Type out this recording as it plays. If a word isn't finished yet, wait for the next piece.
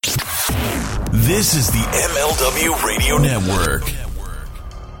This is the MLW Radio Network.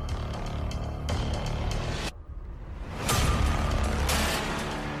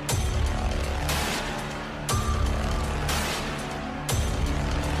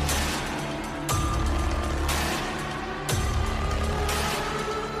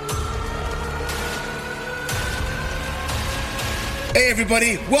 Hey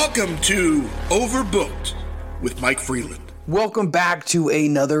everybody, welcome to Overbooked with Mike Freeland. Welcome back to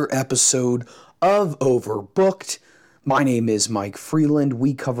another episode of Overbooked. My name is Mike Freeland.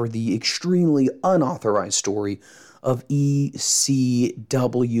 We cover the extremely unauthorized story of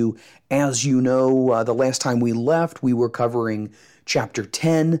ECW. As you know, the last time we left, we were covering Chapter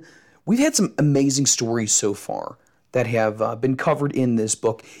 10. We've had some amazing stories so far that have been covered in this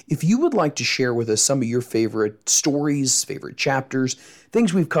book. If you would like to share with us some of your favorite stories, favorite chapters,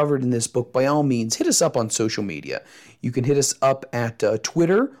 things we've covered in this book, by all means, hit us up on social media. You can hit us up at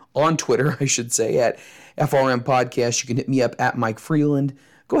Twitter, at FRM Podcast. You can hit me up at Mike Freeland.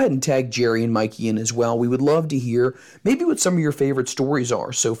 Go ahead and tag Jerry and Mikey in as well. We would love to hear maybe what some of your favorite stories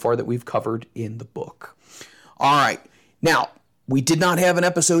are so far that we've covered in the book. All right. Now, we did not have an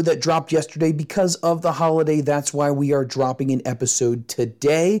episode that dropped yesterday because of the holiday. That's why we are dropping an episode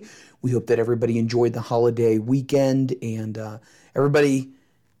today. We hope that everybody enjoyed the holiday weekend and everybody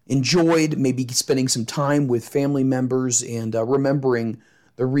enjoyed maybe spending some time with family members and remembering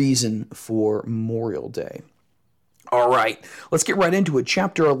the reason for Memorial Day. All right, let's get right into it.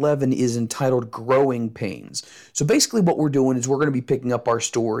 Chapter 11 is entitled Growing Pains. So basically what we're doing is we're going to be picking up our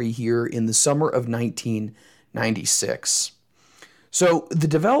story here in the summer of 1996. So the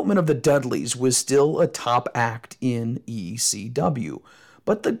development of the Dudleys was still a top act in ECW.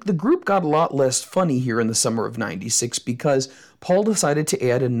 But the group got a lot less funny here in the summer of 96 because Paul decided to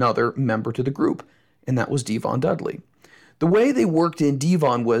add another member to the group, and that was Devon Dudley. The way they worked in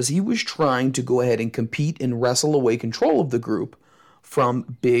Devon was he was trying to go ahead and compete and wrestle away control of the group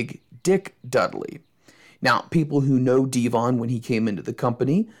from Big Dick Dudley. Now, people who know Devon when he came into the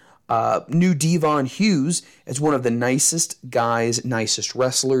company knew Devon Hughes as one of the nicest guys, nicest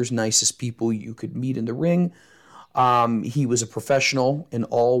wrestlers, nicest people you could meet in the ring. He was a professional in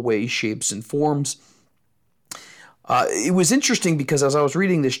all ways, shapes, and forms. It was interesting because as I was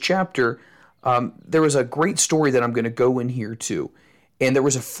reading this chapter, there was a great story that I'm going to go in here too. And there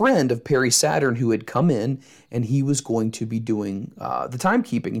was a friend of Perry Saturn who had come in, and he was going to be doing the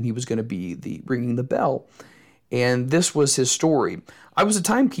timekeeping, and he was going to be ringing the bell. And this was his story. I was a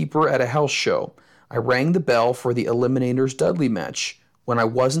timekeeper at a house show. I rang the bell for the Eliminators Dudley match when I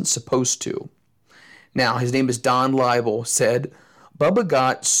wasn't supposed to. Now, his name is Don Leibel, said, Bubba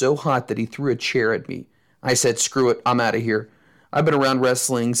got so hot that he threw a chair at me. I said, screw it, I'm out of here. I've been around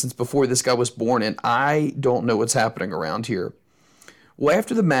wrestling since before this guy was born, and I don't know what's happening around here. Well,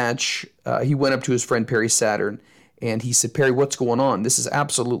 after the match, he went up to his friend Perry Saturn, and he said, Perry, what's going on? This is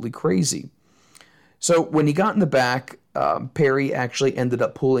absolutely crazy. So when he got in the back, Perry actually ended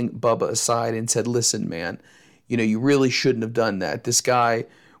up pulling Bubba aside and said, listen, man, you really shouldn't have done that. This guy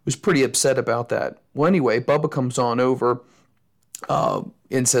was pretty upset about that. Well, anyway, Bubba comes on over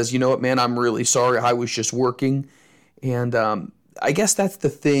and says, you know what, man, I'm really sorry. I was just working. And I guess that's the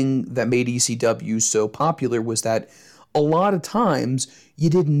thing that made ECW so popular was that a lot of times you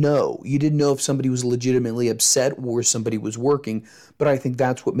didn't know. You didn't know if somebody was legitimately upset or somebody was working. But I think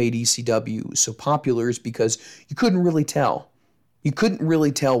that's what made ECW so popular is because you couldn't really tell. You couldn't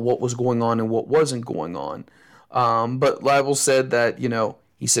really tell what was going on and what wasn't going on. But Leibel said that,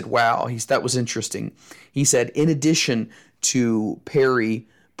 he said, wow, that was interesting. He said, in addition to Perry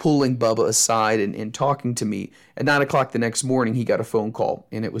pulling Bubba aside and talking to me, at 9 o'clock the next morning, he got a phone call,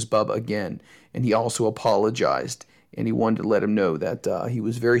 and it was Bubba again. And he also apologized, and he wanted to let him know that he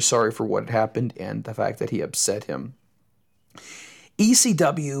was very sorry for what had happened and the fact that he upset him.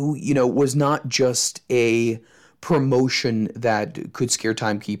 ECW, was not just a promotion that could scare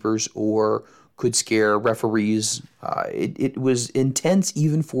timekeepers or could scare referees. It was intense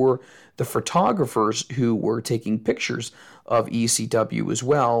even for the photographers who were taking pictures of ECW as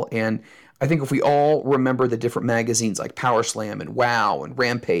well. And I think if we all remember the different magazines like Power Slam and WOW and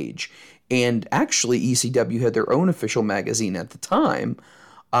Rampage, and actually ECW had their own official magazine at the time,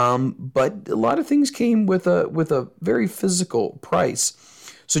 but a lot of things came with a very physical price.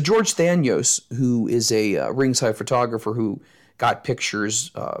 So George Thanios, who is a ringside photographer who got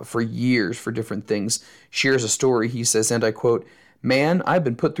pictures for years for different things, shares a story. He says, and I quote, man, I've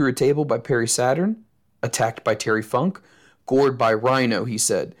been put through a table by Perry Saturn, attacked by Terry Funk, gored by Rhino, he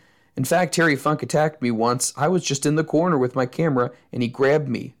said. In fact, Terry Funk attacked me once. I was just in the corner with my camera, and he grabbed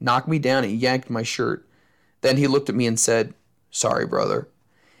me, knocked me down, and yanked my shirt. Then he looked at me and said, sorry, brother.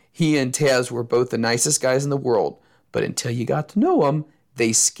 He and Taz were both the nicest guys in the world, but until you got to know them,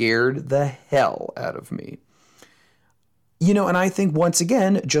 they scared the hell out of me. And I think once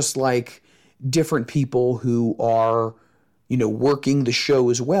again, just like different people who are, working the show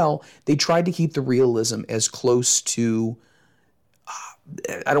as well, they tried to keep the realism as close to,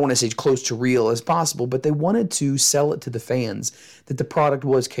 I don't want to say close to real as possible, but they wanted to sell it to the fans that the product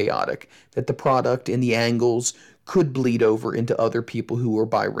was chaotic, that the product and the angles could bleed over into other people who were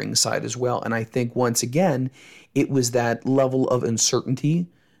by ringside as well. And I think once again, it was that level of uncertainty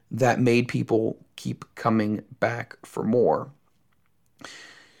that made people keep coming back for more.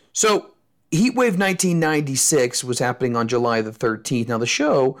 So Heatwave 1996 was happening on July the 13th. Now the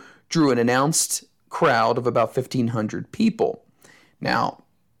show drew an announced crowd of about 1,500 people. Now,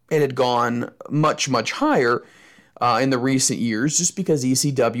 it had gone much, much higher in the recent years just because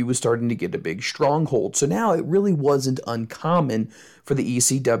ECW was starting to get a big stronghold. So now it really wasn't uncommon for the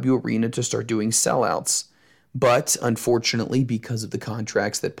ECW arena to start doing sellouts. But unfortunately, because of the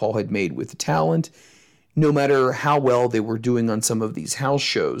contracts that Paul had made with the talent, no matter how well they were doing on some of these house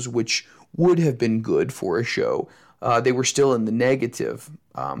shows, which would have been good for a show, they were still in the negative.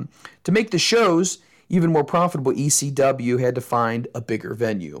 To make the shows even more profitable, ECW had to find a bigger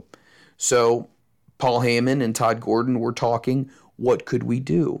venue. So Paul Heyman and Todd Gordon were talking, what could we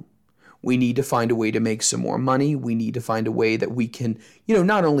do? We need to find a way to make some more money. We need to find a way that we can,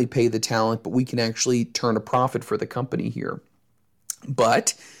 not only pay the talent, but we can actually turn a profit for the company here.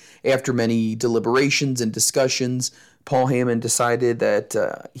 But after many deliberations and discussions, Paul Heyman decided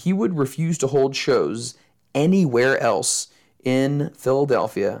that he would refuse to hold shows anywhere else in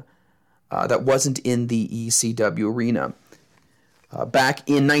Philadelphia that wasn't in the ECW arena. Back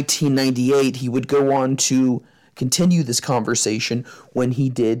in 1998, he would go on to continue this conversation when he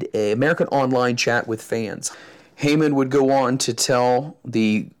did an American Online chat with fans. Heyman would go on to tell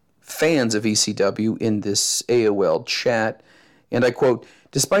the fans of ECW in this AOL chat, and I quote,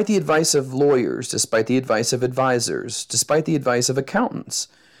 "Despite the advice of lawyers, despite the advice of advisors, despite the advice of accountants,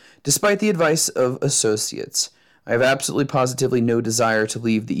 despite the advice of associates, I have absolutely positively no desire to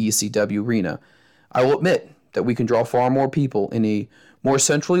leave the ECW arena. I will admit that we can draw far more people in a more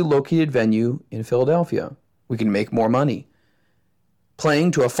centrally located venue in Philadelphia. We can make more money,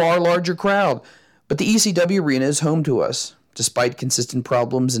 playing to a far larger crowd, but the ECW arena is home to us, despite consistent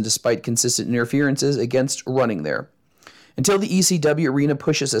problems and despite consistent interferences against running there. Until the ECW arena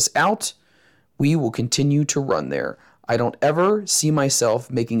pushes us out, we will continue to run there. I don't ever see myself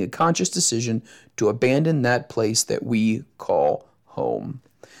making a conscious decision to abandon that place that we call home."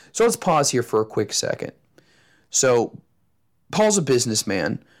 So let's pause here for a quick second. So Paul's a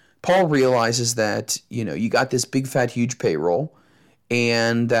businessman. Paul realizes that, you got this big, fat, huge payroll,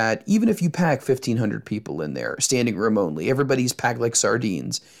 and that even if you pack 1,500 people in there, standing room only, everybody's packed like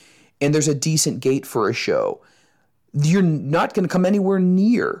sardines, and there's a decent gate for a show, you're not going to come anywhere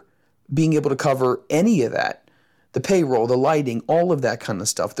near being able to cover any of that. The payroll, the lighting, all of that kind of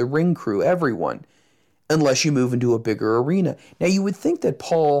stuff, the ring crew, everyone, unless you move into a bigger arena. Now, you would think that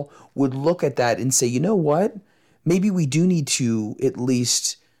Paul would look at that and say, you know what? Maybe we do need to at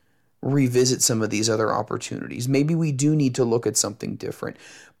least revisit some of these other opportunities. Maybe we do need to look at something different.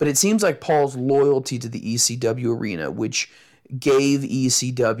 But it seems like Paul's loyalty to the ECW arena, which gave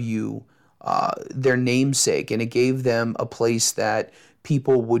ECW their namesake, and it gave them a place that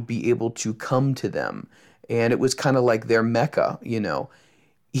people would be able to come to them. And it was kind of like their mecca,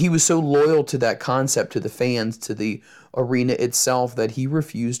 He was so loyal to that concept, to the fans, to the arena itself, that he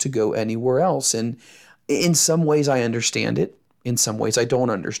refused to go anywhere else. And in some ways I understand it. In some ways I don't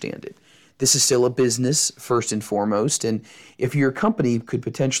understand it. This is still a business first and foremost. And if your company could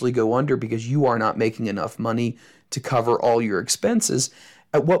potentially go under because you are not making enough money to cover all your expenses,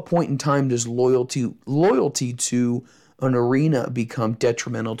 at what point in time does loyalty to an arena become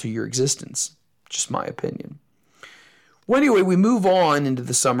detrimental to your existence? Just my opinion. Well, anyway, we move on into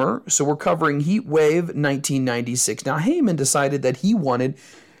the summer. So we're covering Heatwave 1996. Now, Heyman decided that he wanted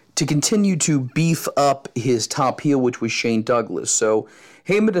to continue to beef up his top heel, which was Shane Douglas. So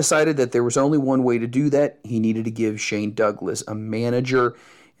Heyman decided that there was only one way to do that. He needed to give Shane Douglas a manager,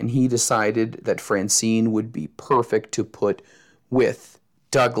 and he decided that Francine would be perfect to put with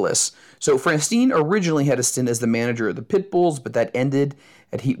Douglas. So Francine originally had a stint as the manager of the Pitbulls, but that ended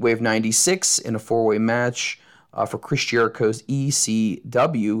at Heatwave 96 in a four-way match for Chris Jericho's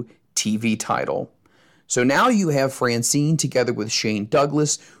ECW TV title. So now you have Francine together with Shane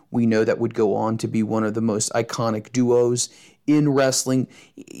Douglas. We know that would go on to be one of the most iconic duos in wrestling,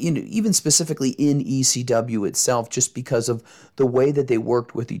 even specifically in ECW itself, just because of the way that they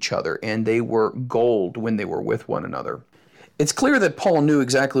worked with each other, and they were gold when they were with one another. It's clear that Paul knew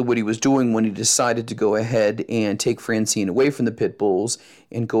exactly what he was doing when he decided to go ahead and take Francine away from the Pit Bulls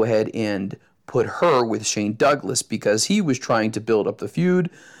and go ahead and put her with Shane Douglas, because he was trying to build up the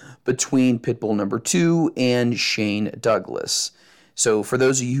feud between Pitbull number 2 and Shane Douglas. So for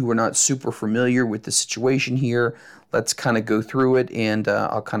those of you who are not super familiar with the situation here, let's kind of go through it, and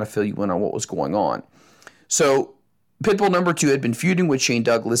I'll kind of fill you in on what was going on. So Pitbull number 2 had been feuding with Shane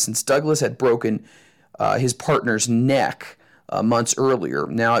Douglas since Douglas had broken his partner's neck months earlier.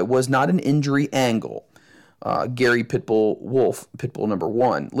 Now, it was not an injury angle. Gary Pitbull Wolf, Pitbull number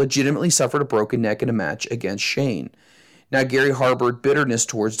 1, legitimately suffered a broken neck in a match against Shane. Now, Gary harbored bitterness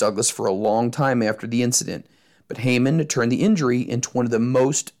towards Douglas for a long time after the incident, but Heyman turned the injury into one of the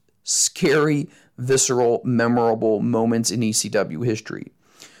most scary, visceral, memorable moments in ECW history.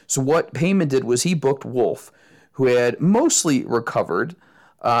 So what Heyman did was he booked Wolf, who had mostly recovered,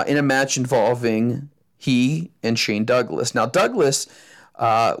 in a match involving he and Shane Douglas. Now, Douglas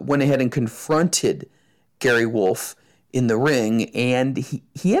went ahead and confronted Gary Wolf in the ring, and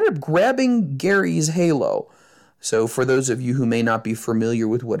he ended up grabbing Gary's halo. So for those of you who may not be familiar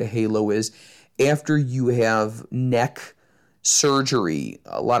with what a halo is, after you have neck surgery,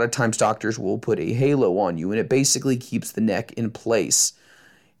 a lot of times doctors will put a halo on you, and it basically keeps the neck in place.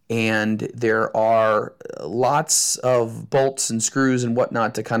 And there are lots of bolts and screws and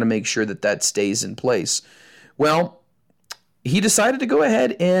whatnot to kind of make sure that that stays in place. Well, he decided to go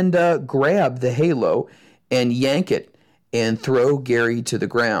ahead and grab the halo and yank it and throw Gary to the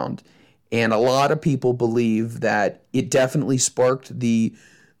ground. And a lot of people believe that it definitely sparked the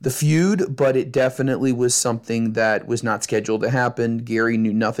feud, but it definitely was something that was not scheduled to happen. Gary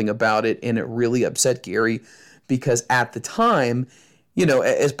knew nothing about it, and it really upset Gary because at the time, you know,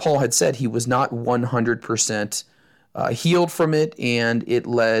 as Paul had said, he was not 100% healed from it, and it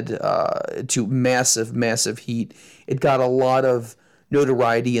led to massive, massive heat. It got a lot of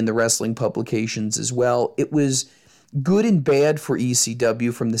notoriety in the wrestling publications as well. It was good and bad for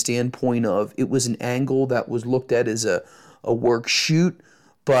ECW from the standpoint of it was an angle that was looked at as a work shoot,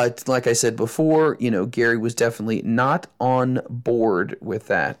 but like I said before, you know, Gary was definitely not on board with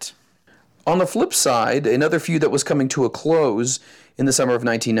that. On the flip side, another feud that was coming to a close in the summer of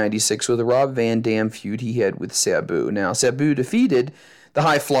 1996 was the Rob Van Dam feud he had with Sabu. Now, Sabu defeated the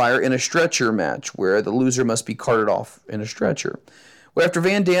High Flyer in a stretcher match where the loser must be carted off in a stretcher. Well, after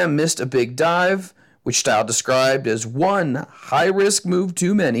Van Dam missed a big dive, which Style described as one high-risk move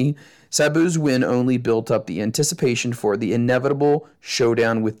too many, Sabu's win only built up the anticipation for the inevitable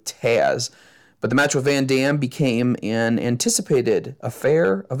showdown with Taz. But the match with Van Dam became an anticipated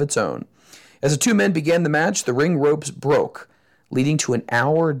affair of its own. As the two men began the match, the ring ropes broke, leading to an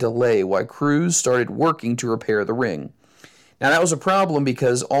hour delay while crews started working to repair the ring. Now, that was a problem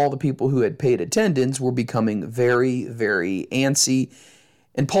because all the people who had paid attendance were becoming very, very antsy,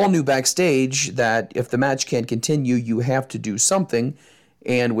 and Paul knew backstage that if the match can't continue, you have to do something,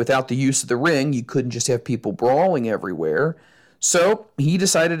 and without the use of the ring, you couldn't just have people brawling everywhere. So he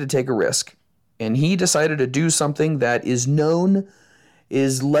decided to take a risk, and he decided to do something that is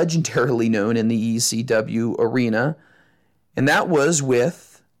legendarily known in the ECW arena, and that was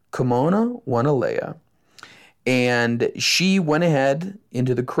with Kimona Wanalea. And she went ahead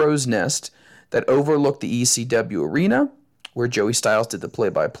into the crow's nest that overlooked the ECW arena, where Joey Styles did the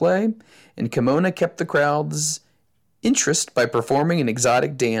play-by-play, and Kimona kept the crowd's interest by performing an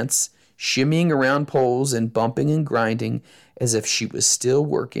exotic dance, shimmying around poles and bumping and grinding as if she was still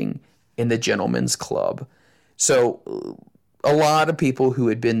working in the gentleman's club. So a lot of people who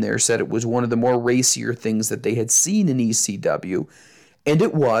had been there said it was one of the more racier things that they had seen in ECW, and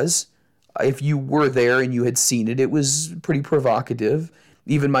it was. If you were there and you had seen it, it was pretty provocative.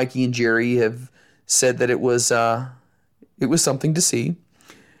 Even Mikey and Jerry have said that it was something to see.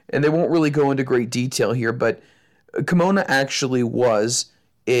 And they won't really go into great detail here, but Kimona actually was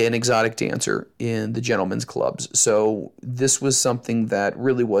an exotic dancer in the gentlemen's clubs. So this was something that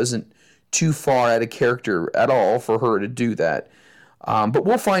really wasn't too far out of character at all for her to do that. But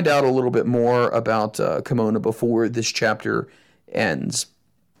we'll find out a little bit more about Kimona before this chapter ends.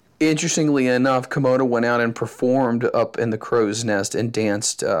 Interestingly enough, Kimona went out and performed up in the crow's nest and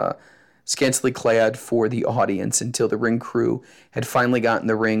danced scantily clad for the audience until the ring crew had finally gotten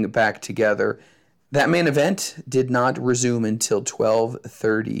the ring back together. That main event did not resume until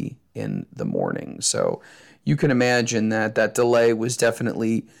 12:30 in the morning. So you can imagine that delay was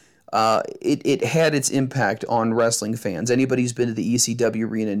definitely, it had its impact on wrestling fans. Anybody who's been to the ECW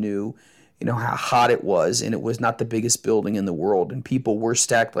arena knew, you know, how hot it was, and it was not the biggest building in the world, and people were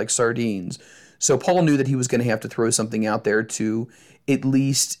stacked like sardines. So Paul knew that he was going to have to throw something out there to at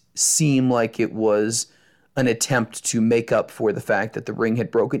least seem like it was an attempt to make up for the fact that the ring had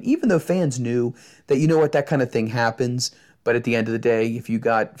broken, even though fans knew that, you know what, that kind of thing happens. But at the end of the day, if you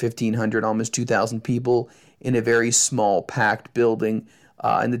got 1,500, almost 2,000 people in a very small, packed building,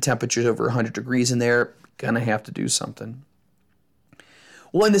 and the temperature's over 100 degrees in there, gonna have to do something.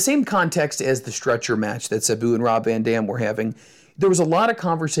 Well, in the same context as the stretcher match that Sabu and Rob Van Dam were having, there was a lot of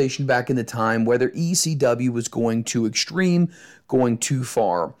conversation back in the time whether ECW was going too extreme, going too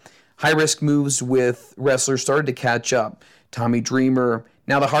far. High-risk moves with wrestlers started to catch up. Tommy Dreamer,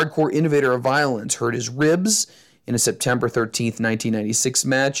 now the hardcore innovator of violence, hurt his ribs in a September 13th, 1996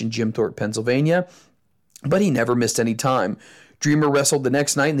 match in Jim Thorpe, Pennsylvania, but he never missed any time. Dreamer wrestled the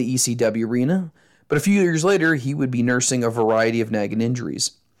next night in the ECW arena, but a few years later, he would be nursing a variety of nagging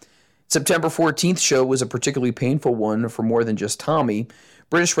injuries. September 14th show was a particularly painful one for more than just Tommy.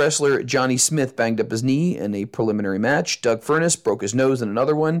 British wrestler Johnny Smith banged up his knee in a preliminary match. Doug Furnace broke his nose in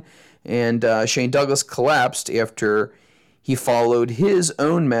another one. And Shane Douglas collapsed after he followed his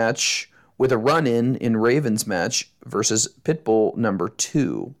own match with a run-in Raven's match versus Pitbull number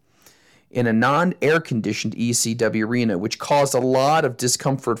 2 in a non-air-conditioned ECW arena, which caused a lot of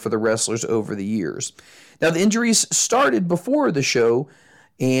discomfort for the wrestlers over the years. Now, the injuries started before the show,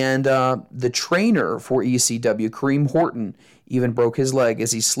 and the trainer for ECW, Kareem Horton, even broke his leg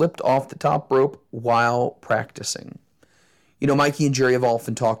as he slipped off the top rope while practicing. You know, Mikey and Jerry have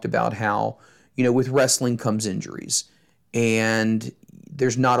often talked about how, you know, with wrestling comes injuries. And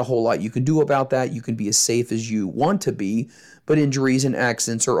there's not a whole lot you can do about that. You can be as safe as you want to be, but injuries and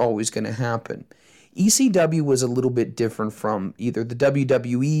accidents are always going to happen. ECW was a little bit different from either the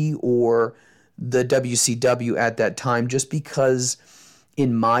WWE or the WCW at that time, just because,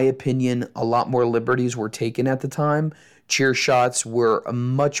 in my opinion, a lot more liberties were taken at the time. Chair shots were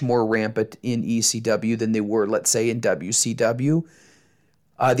much more rampant in ECW than they were, let's say, in WCW.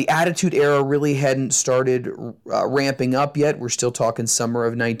 The Attitude Era really hadn't started ramping up yet. We're still talking summer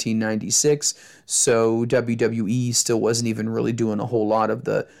of 1996, so WWE still wasn't even really doing a whole lot of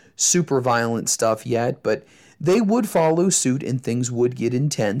the super violent stuff yet, but they would follow suit and things would get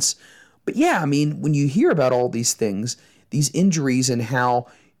intense. But yeah, I mean, when you hear about all these things, these injuries, and how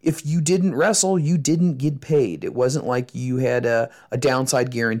if you didn't wrestle, you didn't get paid. It wasn't like you had a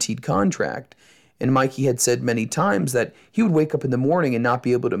downside guaranteed contract. And Mikey had said many times that he would wake up in the morning and not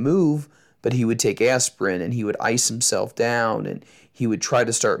be able to move, but he would take aspirin and he would ice himself down and he would try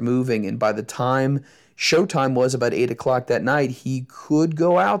to start moving. And by the time showtime was about 8 o'clock that night, he could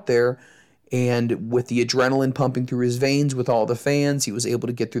go out there, and with the adrenaline pumping through his veins with all the fans, he was able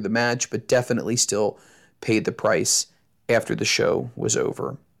to get through the match, but definitely still paid the price after the show was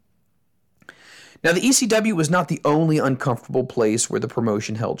over. Now, the ECW was not the only uncomfortable place where the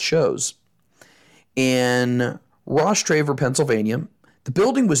promotion held shows. In Rostraver, Pennsylvania, the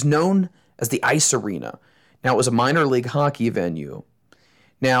building was known as the Ice Arena. Now, it was a minor league hockey venue.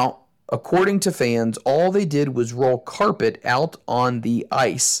 Now, according to fans, all they did was roll carpet out on the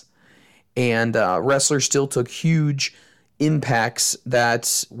ice, and wrestlers still took huge impacts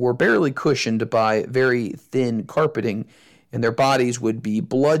that were barely cushioned by very thin carpeting, and their bodies would be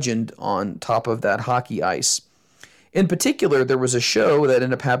bludgeoned on top of that hockey ice. In particular, there was a show that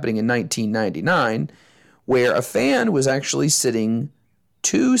ended up happening in 1999 where a fan was actually sitting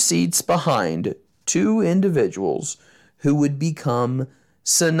 2 seats behind 2 individuals who would become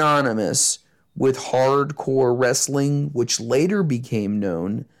synonymous with hardcore wrestling, which later became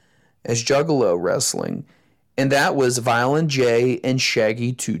known as Juggalo wrestling, and that was Violent J and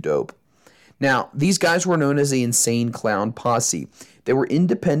Shaggy 2 Dope. Now, these guys were known as the Insane Clown Posse. They were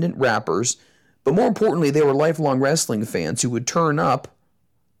independent rappers, but more importantly, they were lifelong wrestling fans who would turn up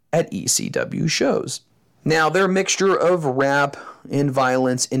at ECW shows. Now, their mixture of rap and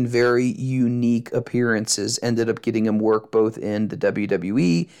violence and very unique appearances ended up getting them work both in the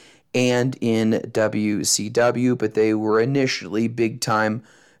WWE and in WCW, but they were initially big-time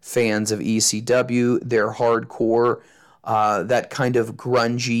fans of ECW. Their hardcore, that kind of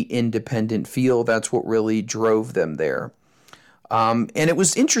grungy, independent feel, that's what really drove them there. And it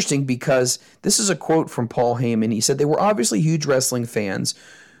was interesting because this is a quote from Paul Heyman. He said, "They were obviously huge wrestling fans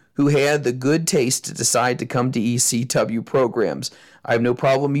who had the good taste to decide to come to ECW programs. I have no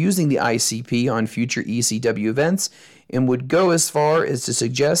problem using the ICP on future ECW events and would go as far as to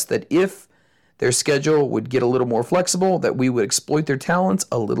suggest that if their schedule would get a little more flexible, that we would exploit their talents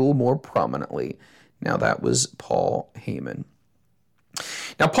a little more prominently." Now, that was Paul Heyman.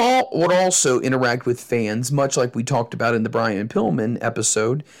 Now, Paul would also interact with fans, much like we talked about in the Brian Pillman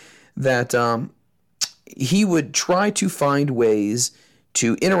episode, that he would try to find ways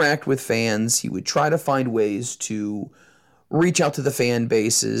to interact with fans. He would try to find ways to reach out to the fan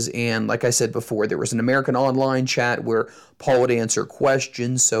bases. And like I said before, there was an American Online chat where Paul would answer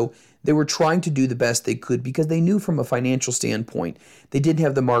questions. So they were trying to do the best they could because they knew from a financial standpoint, they didn't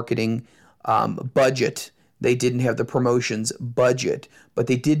have the marketing budget. They didn't have the promotions budget, but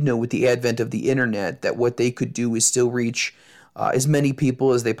they did know with the advent of the internet that what they could do is still reach as many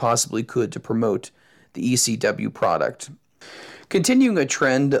people as they possibly could to promote the ECW product. Continuing a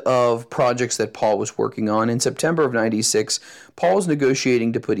trend of projects that Paul was working on, in September of 96, Paul was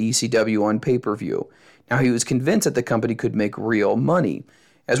negotiating to put ECW on pay-per-view. Now, he was convinced that the company could make real money.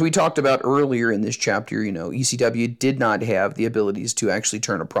 As we talked about earlier in this chapter, ECW did not have the abilities to actually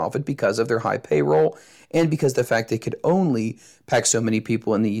turn a profit because of their high payroll and because of the fact they could only pack so many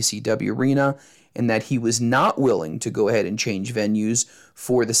people in the ECW arena, and that he was not willing to go ahead and change venues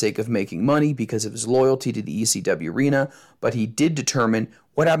for the sake of making money because of his loyalty to the ECW arena, but he did determine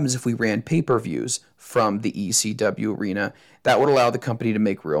what happens if we ran pay-per-views from the ECW arena. That would allow the company to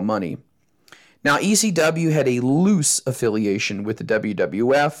make real money. Now, ECW had a loose affiliation with the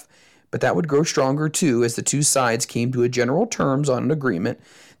WWF, but that would grow stronger too as the two sides came to a general terms on an agreement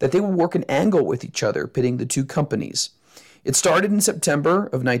that they would work an angle with each other, pitting the two companies. It started in September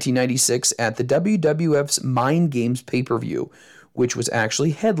of 1996 at the WWF's Mind Games pay-per-view, which was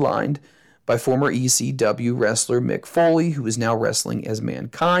actually headlined by former ECW wrestler Mick Foley, who is now wrestling as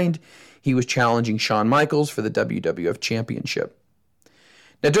Mankind. He was challenging Shawn Michaels for the WWF Championship.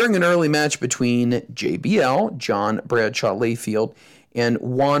 Now, during an early match between JBL, John Bradshaw Layfield, and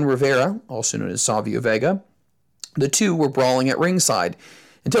Juan Rivera, also known as Savio Vega, the two were brawling at ringside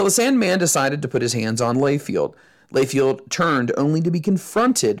until the Sandman decided to put his hands on Layfield. Layfield turned only to be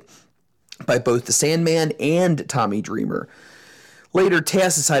confronted by both the Sandman and Tommy Dreamer. Later,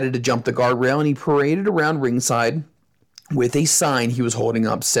 Taz decided to jump the guardrail, and he paraded around ringside with a sign he was holding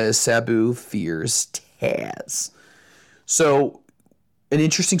up, says Sabu fears Taz. So, an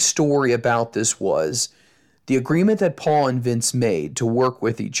interesting story about this was the agreement that Paul and Vince made to work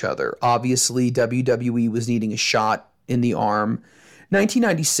with each other. Obviously, WWE was needing a shot in the arm.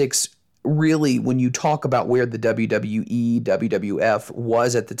 1996, really, when you talk about where the WWE, WWF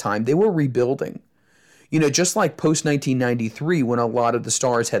was at the time, they were rebuilding. Just like post-1993, when a lot of the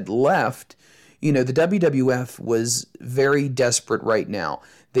stars had left, the WWF was very desperate right now.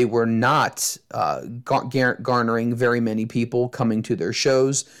 They were not garnering very many people coming to their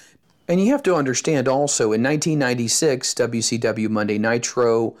shows. And you have to understand also, in 1996, WCW Monday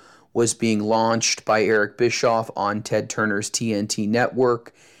Nitro was being launched by Eric Bischoff on Ted Turner's TNT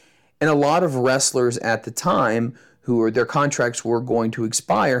network. And a lot of wrestlers at the time their contracts were going to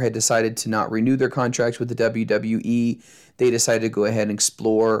expire had decided to not renew their contracts with the WWE. They decided to go ahead and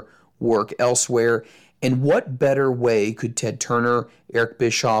explore work elsewhere. And what better way could Ted Turner, Eric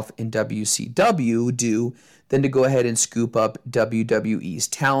Bischoff, and WCW do than to go ahead and scoop up WWE's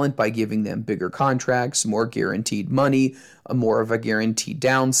talent by giving them bigger contracts, more guaranteed money, more of a guaranteed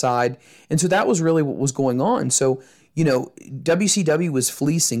downside. And so that was really what was going on. So, WCW was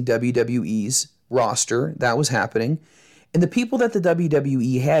fleecing WWE's roster. That was happening. And the people that the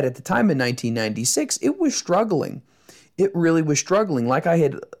WWE had at the time in 1996, it was struggling. It really was struggling. Like I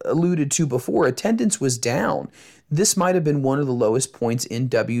had alluded to before, attendance was down. This might have been one of the lowest points in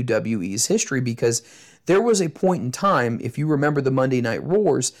WWE's history because there was a point in time, if you remember the Monday Night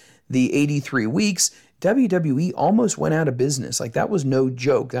Wars, the 83 weeks, WWE almost went out of business. Like, that was no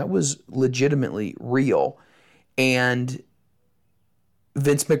joke. That was legitimately real. And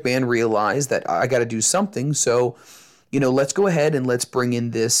Vince McMahon realized that I got to do something. So, let's go ahead and let's bring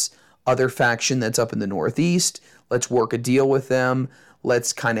in this other faction that's up in the Northeast. Let's work a deal with them.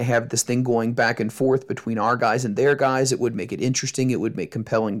 Let's kind of have this thing going back and forth between our guys and their guys. It would make it interesting. It would make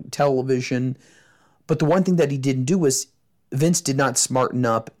compelling television. But the one thing that he didn't do was Vince did not smarten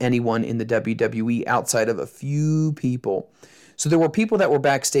up anyone in the WWE outside of a few people. So there were people that were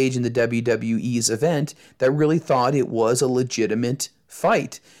backstage in the WWE's event that really thought it was a legitimate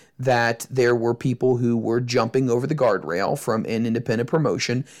fight, that there were people who were jumping over the guardrail from an independent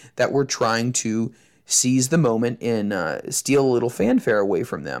promotion that were trying to seize the moment and steal a little fanfare away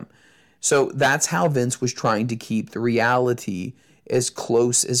from them. So that's how Vince was trying to keep the reality as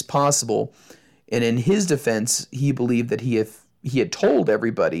close as possible. And in his defense, he believed that he had told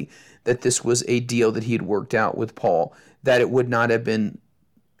everybody that this was a deal that he had worked out with Paul, that it would not have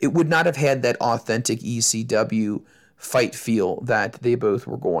had that authentic ECW fight feel that they both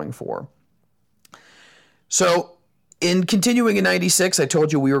were going for. So in continuing in 96, I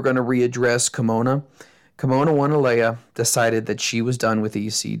told you we were going to readdress Kimona. Kimona Wanalea decided that she was done with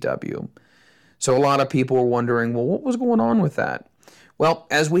ECW. So a lot of people were wondering, well, what was going on with that? Well,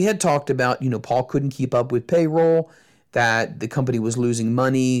 as we had talked about, Paul couldn't keep up with payroll. that the company was losing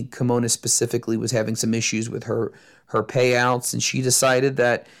money. Kimona specifically was having some issues with her payouts, and she decided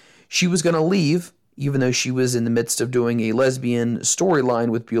that she was going to leave, even though she was in the midst of doing a lesbian storyline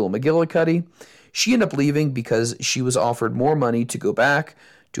with Beulah McGillicuddy. She ended up leaving because she was offered more money to go back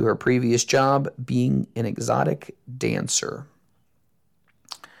to her previous job being an exotic dancer.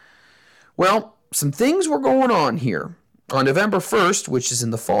 Well, some things were going on here. On November 1st, which is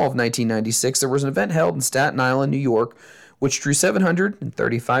in the fall of 1996, there was an event held in Staten Island, New York, which drew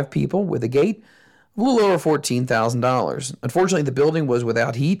 735 people with a gate of a little over $14,000. Unfortunately, the building was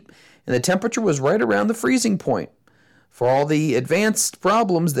without heat, and the temperature was right around the freezing point. For all the advanced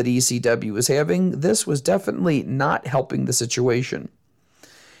problems that ECW was having, this was definitely not helping the situation.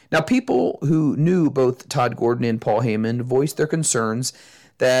 Now, people who knew both Todd Gordon and Paul Heyman voiced their concerns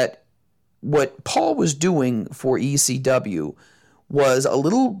that what Paul was doing for ECW was a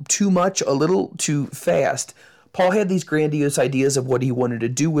little too much, a little too fast. Paul had these grandiose ideas of what he wanted to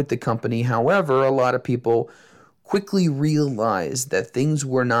do with the company. However, a lot of people quickly realized that things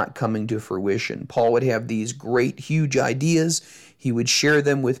were not coming to fruition. Paul would have these great, huge ideas. He would share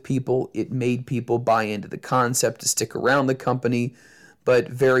them with people. It made people buy into the concept to stick around the company, but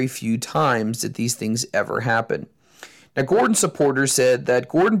very few times did these things ever happen. Now, Gordon supporters said that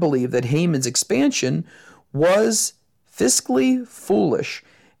Gordon believed that Heyman's expansion was fiscally foolish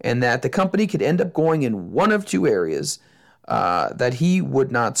and that the company could end up going in one of two areas that he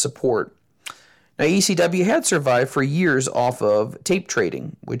would not support. Now, ECW had survived for years off of tape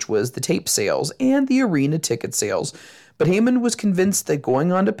trading, which was the tape sales and the arena ticket sales, but Heyman was convinced that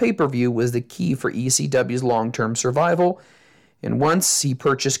going on to pay-per-view was the key for ECW's long-term survival, and once he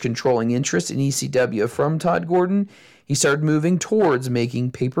purchased controlling interest in ECW from Todd Gordon, he started moving towards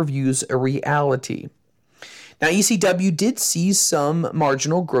making pay-per-views a reality. Now, ECW did see some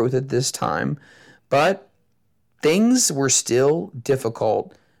marginal growth at this time, but things were still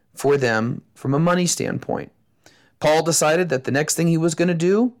difficult for them from a money standpoint. Paul decided that the next thing he was going to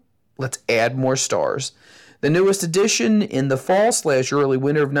do, let's add more stars. The newest addition in the fall/early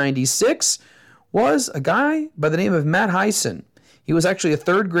winter of 96 was a guy by the name of Matt Hyson. He was actually a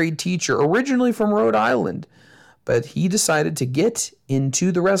third-grade teacher, originally from Rhode Island, but he decided to get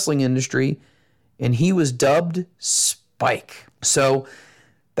into the wrestling industry, and he was dubbed Spike. So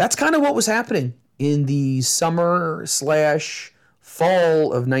that's kind of what was happening in the summer/fall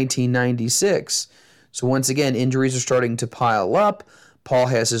of 1996. So once again, injuries are starting to pile up. Paul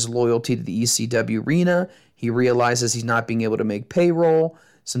has his loyalty to the ECW arena. He realizes he's not being able to make payroll.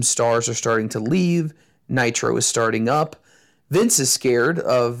 Some stars are starting to leave. Nitro is starting up. Vince is scared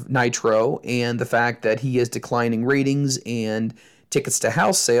of Nitro and the fact that he has declining ratings and tickets to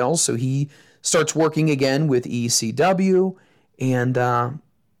house sales, so he starts working again with ECW, and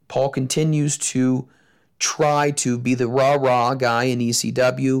Paul continues to try to be the rah-rah guy in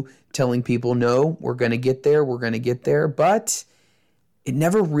ECW, telling people, no, we're going to get there, but it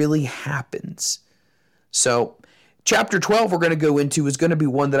never really happens. So Chapter 12 we're going to go into is going to be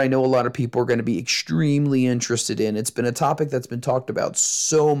one that I know a lot of people are going to be extremely interested in. It's been a topic that's been talked about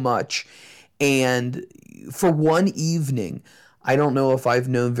so much, and for one evening, I don't know if I've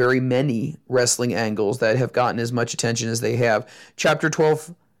known very many wrestling angles that have gotten as much attention as they have. Chapter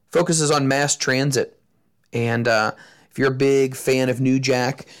 12 focuses on mass transit, and if you're a big fan of New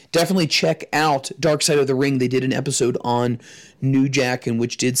Jack, definitely check out Dark Side of the Ring. They did an episode on New Jack, in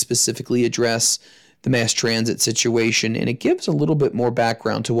which did specifically address the mass transit situation, and it gives a little bit more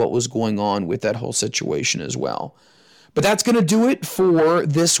background to what was going on with that whole situation as well. But that's going to do it for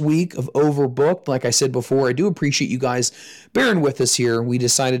this week of Overbooked. Like I said before, I do appreciate you guys bearing with us here. We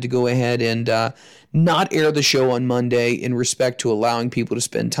decided to go ahead and not air the show on Monday in respect to allowing people to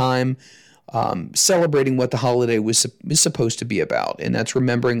spend time celebrating what the holiday is supposed to be about, and that's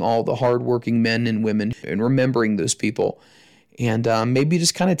remembering all the hardworking men and women and remembering those people. And maybe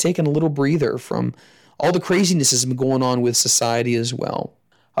just kind of taking a little breather from all the craziness that's been going on with society as well.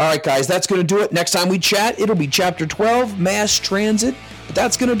 All right, guys, that's going to do it. Next time we chat, it'll be Chapter 12, Mass Transit. But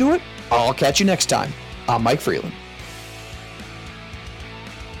that's going to do it. I'll catch you next time. I'm Mike Freeland.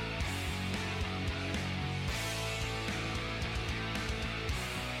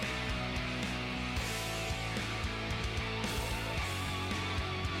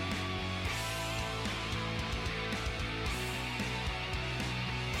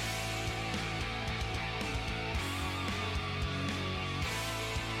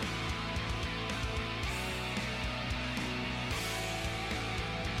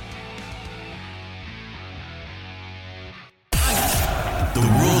 The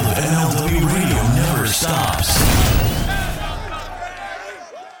world of MLW Radio never stops.